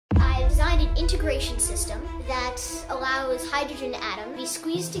integration system that allows hydrogen atoms to be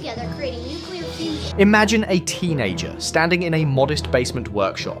squeezed together, creating nuclear fusion. Imagine a teenager standing in a modest basement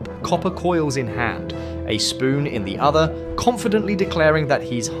workshop, copper coils in hand, a spoon in the other, confidently declaring that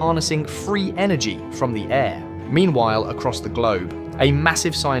he's harnessing free energy from the air. Meanwhile, across the globe, a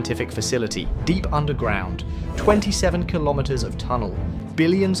massive scientific facility, deep underground, 27 kilometers of tunnel,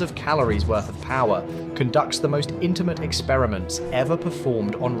 billions of calories worth of power, conducts the most intimate experiments ever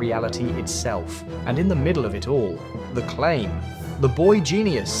performed on reality itself. And in the middle of it all, the claim. The boy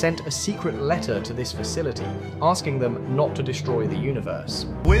genius sent a secret letter to this facility, asking them not to destroy the universe.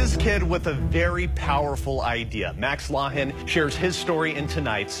 Whiz kid with a very powerful idea. Max Loughan shares his story in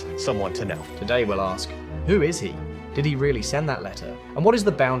tonight's Someone to Know. Today we'll ask, who is he? Did he really send that letter? And what is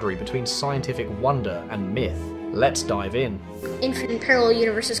the boundary between scientific wonder and myth? Let's dive in. Infinite parallel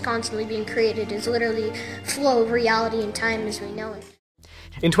universes constantly being created is literally flow of reality and time as we know it.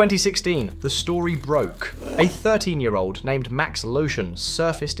 In 2016, the story broke. A 13-year-old named Max Loughan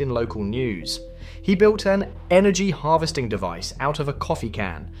surfaced in local news. He built an energy harvesting device out of a coffee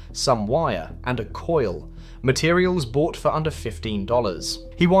can, some wire, and a coil. Materials bought for under $15.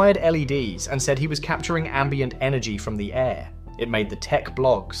 He wired LEDs and said he was capturing ambient energy from the air. It made the tech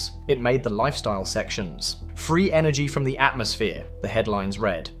blogs. It made the lifestyle sections. Free energy from the atmosphere, the headlines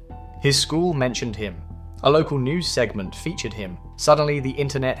read. His school mentioned him. A local news segment featured him. Suddenly, the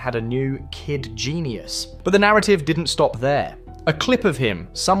internet had a new kid genius. But the narrative didn't stop there. A clip of him,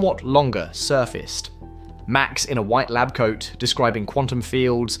 somewhat longer, surfaced. Max in a white lab coat, describing quantum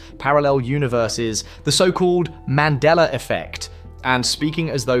fields, parallel universes, the so-called Mandela effect, and speaking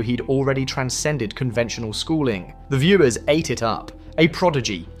as though he'd already transcended conventional schooling. The viewers ate it up. A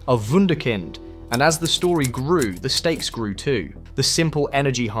prodigy, a wunderkind. And as the story grew, the stakes grew too. The simple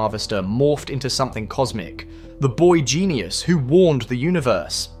energy harvester morphed into something cosmic. The boy genius who warned the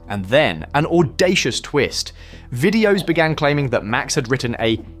universe. And then, an audacious twist. Videos began claiming that Max had written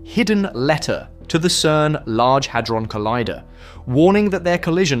a hidden letter to the CERN Large Hadron Collider, warning that their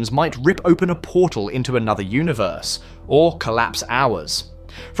collisions might rip open a portal into another universe, or collapse ours.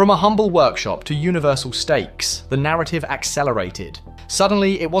 From a humble workshop to universal stakes, the narrative accelerated.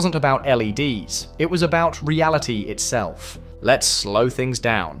 Suddenly, it wasn't about LEDs, it was about reality itself. Let's slow things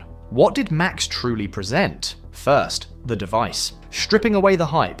down. What did Max truly present? First, the device. Stripping away the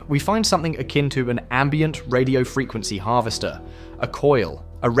hype, we find something akin to an ambient radio frequency harvester, a coil,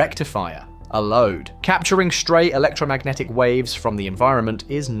 a rectifier, a load. Capturing stray electromagnetic waves from the environment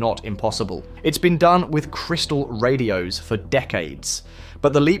is not impossible. It's been done with crystal radios for decades.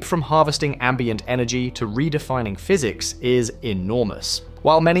 But the leap from harvesting ambient energy to redefining physics is enormous.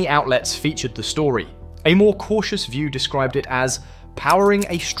 While many outlets featured the story, a more cautious view described it as powering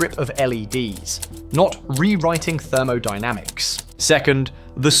a strip of LEDs, not rewriting thermodynamics. Second,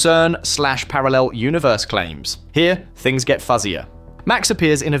 the CERN/parallel universe claims. Here, things get fuzzier. Max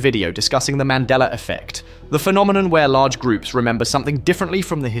appears in a video discussing the Mandela effect, the phenomenon where large groups remember something differently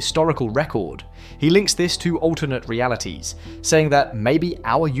from the historical record. He links this to alternate realities, saying that maybe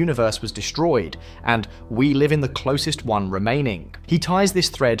our universe was destroyed, and we live in the closest one remaining. He ties this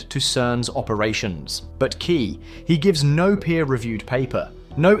thread to CERN's operations. But key, he gives no peer-reviewed paper,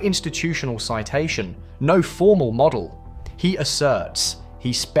 no institutional citation, no formal model. He asserts,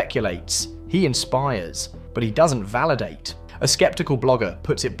 he speculates, he inspires, but he doesn't validate. A skeptical blogger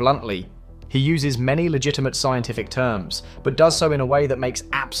puts it bluntly. He uses many legitimate scientific terms, but does so in a way that makes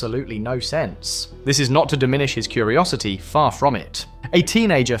absolutely no sense. This is not to diminish his curiosity, far from it. A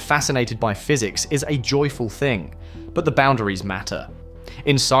teenager fascinated by physics is a joyful thing, but the boundaries matter.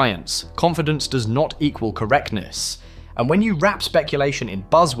 In science, confidence does not equal correctness. And when you wrap speculation in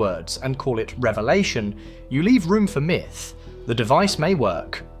buzzwords and call it revelation, you leave room for myth. The device may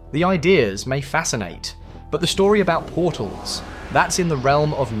work, the ideas may fascinate, but the story about portals, that's in the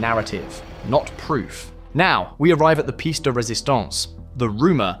realm of narrative, not proof. Now, we arrive at the piece de resistance, the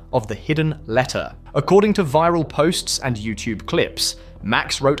rumor of the hidden letter. According to viral posts and YouTube clips,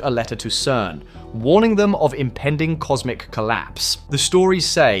 Max wrote a letter to CERN, warning them of impending cosmic collapse. The stories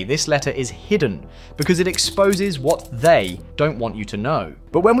say this letter is hidden because it exposes what they don't want you to know.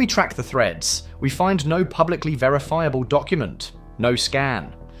 But when we track the threads, we find no publicly verifiable document, no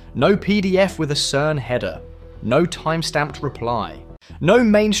scan, no PDF with a CERN header, no time-stamped reply, no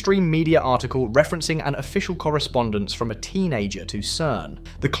mainstream media article referencing an official correspondence from a teenager to CERN.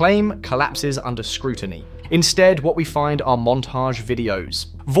 The claim collapses under scrutiny. Instead, what we find are montage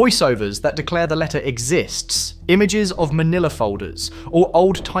videos, voiceovers that declare the letter exists, images of manila folders, or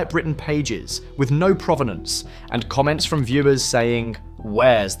old typewritten pages with no provenance, and comments from viewers saying,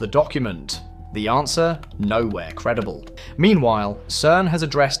 "Where's the document?" The answer? Nowhere credible. Meanwhile, CERN has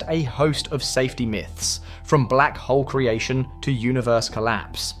addressed a host of safety myths, from black hole creation to universe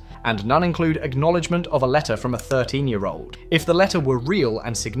collapse, and none include acknowledgement of a letter from a 13-year-old. If the letter were real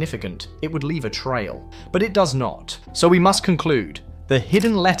and significant, it would leave a trail. But it does not. So we must conclude: the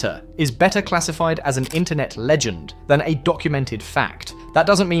hidden letter is better classified as an internet legend than a documented fact. That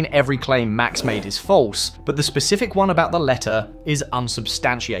doesn't mean every claim Max made is false, but the specific one about the letter is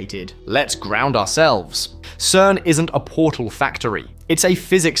unsubstantiated. Let's ground ourselves. CERN isn't a portal factory. It's a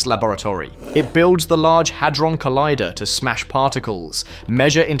physics laboratory. It builds the Large Hadron Collider to smash particles,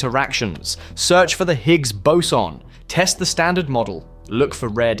 measure interactions, search for the Higgs boson, test the Standard Model, look for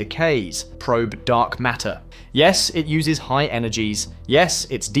rare decays, probe dark matter. Yes, it uses high energies. Yes,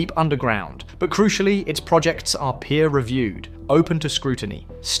 it's deep underground. But crucially, its projects are peer-reviewed, open to scrutiny,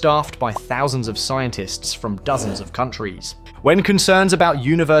 staffed by thousands of scientists from dozens of countries. When concerns about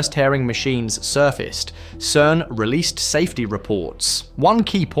universe-tearing machines surfaced, CERN released safety reports. One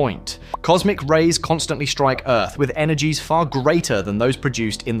key point: cosmic rays constantly strike Earth with energies far greater than those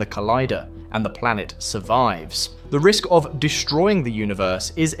produced in the collider, and the planet survives. The risk of destroying the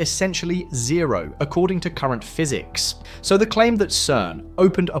universe is essentially zero, according to current physics. So the claim that CERN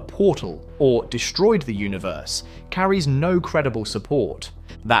opened a portal or destroyed the universe carries no credible support.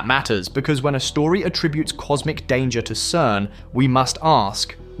 That matters because when a story attributes cosmic danger to CERN, we must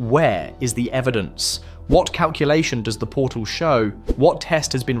ask, where is the evidence? What calculation does the portal show? What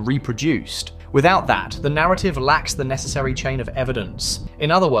test has been reproduced? Without that, the narrative lacks the necessary chain of evidence.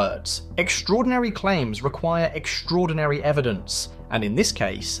 In other words, extraordinary claims require extraordinary evidence, and in this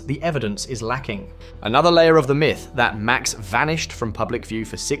case, the evidence is lacking. Another layer of the myth that Max vanished from public view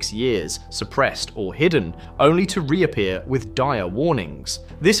for 6 years, suppressed or hidden, only to reappear with dire warnings.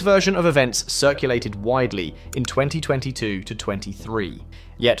 This version of events circulated widely in 2022 to 23.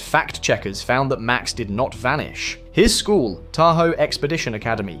 Yet fact-checkers found that Max did not vanish. His school, Tahoe Expedition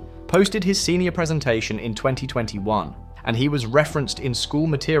Academy, posted his senior presentation in 2021, and he was referenced in school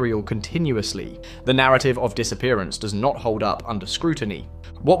material continuously. The narrative of disappearance does not hold up under scrutiny.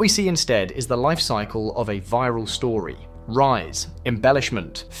 What we see instead is the life cycle of a viral story: rise,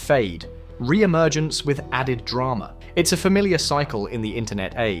 embellishment, fade, re-emergence with added drama. It's a familiar cycle in the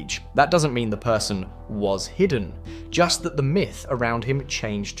internet age. That doesn't mean the person was hidden, just that the myth around him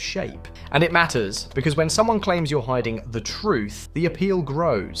changed shape. And it matters, because when someone claims you're hiding the truth, the appeal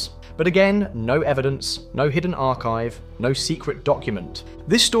grows. But again, no evidence, no hidden archive, no secret document.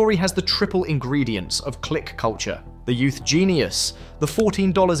 This story has the triple ingredients of click culture: the youth genius, the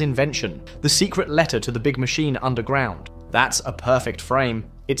 $14 invention, the secret letter to the big machine underground. That's a perfect frame.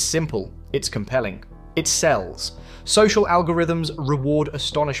 It's simple, it's compelling, it sells. Social algorithms reward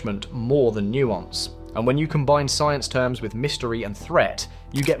astonishment more than nuance. And when you combine science terms with mystery and threat,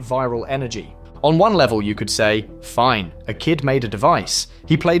 you get viral energy. On one level, you could say, fine, a kid made a device.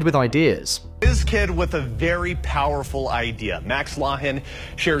 He played with ideas. This kid with a very powerful idea. Max Loughan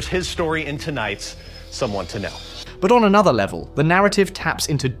shares his story in tonight's Someone to Know. But on another level, the narrative taps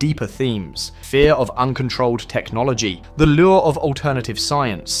into deeper themes: fear of uncontrolled technology, the lure of alternative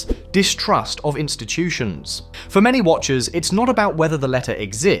science, distrust of institutions. For many watchers, it's not about whether the letter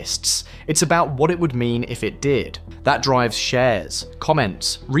exists, it's about what it would mean if it did. That drives shares,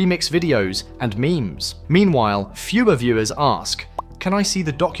 comments, remix videos, and memes. Meanwhile, fewer viewers ask, can I see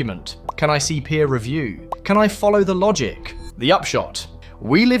the document? Can I see peer review? Can I follow the logic? The upshot: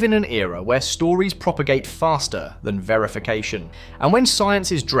 we live in an era where stories propagate faster than verification. And when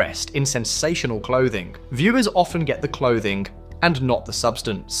science is dressed in sensational clothing, viewers often get the clothing and not the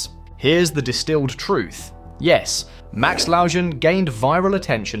substance. Here's the distilled truth. Yes, Max Loughan gained viral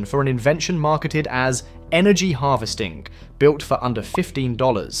attention for an invention marketed as energy harvesting, built for under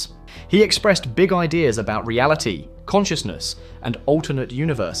 $15. He expressed big ideas about reality, consciousness, and alternate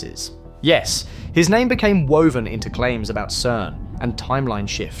universes. Yes, his name became woven into claims about CERN and timeline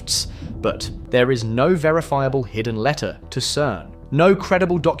shifts, but there is no verifiable hidden letter to CERN. No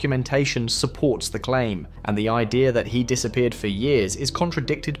credible documentation supports the claim, and the idea that he disappeared for years is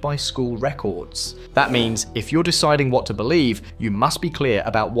contradicted by school records. That means if you're deciding what to believe, you must be clear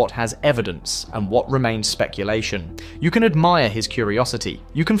about what has evidence and what remains speculation. You can admire his curiosity,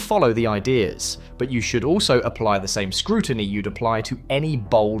 you can follow the ideas, but you should also apply the same scrutiny you'd apply to any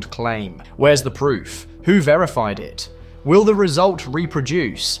bold claim. Where's the proof? Who verified it? Will the result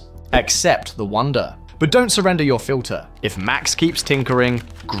reproduce? Accept the wonder. But don't surrender your filter. If Max keeps tinkering,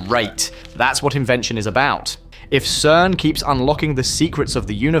 great. That's what invention is about. If CERN keeps unlocking the secrets of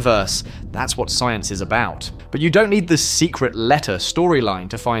the universe, that's what science is about. But you don't need the secret letter storyline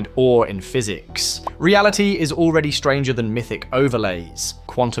to find awe in physics. Reality is already stranger than mythic overlays.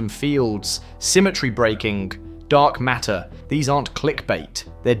 Quantum fields, symmetry breaking, dark matter, these aren't clickbait,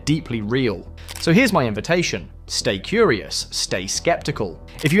 they're deeply real. So here's my invitation. Stay curious, stay skeptical.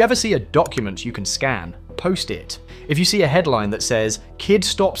 If you ever see a document you can scan, post it. If you see a headline that says, "Kid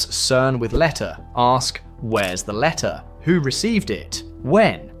stops CERN with letter," ask, where's the letter? Who received it?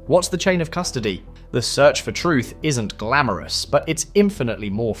 When? What's the chain of custody? The search for truth isn't glamorous, but it's infinitely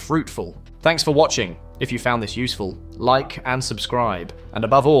more fruitful. Thanks for watching. If you found this useful, like and subscribe. And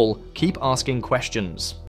above all, keep asking questions.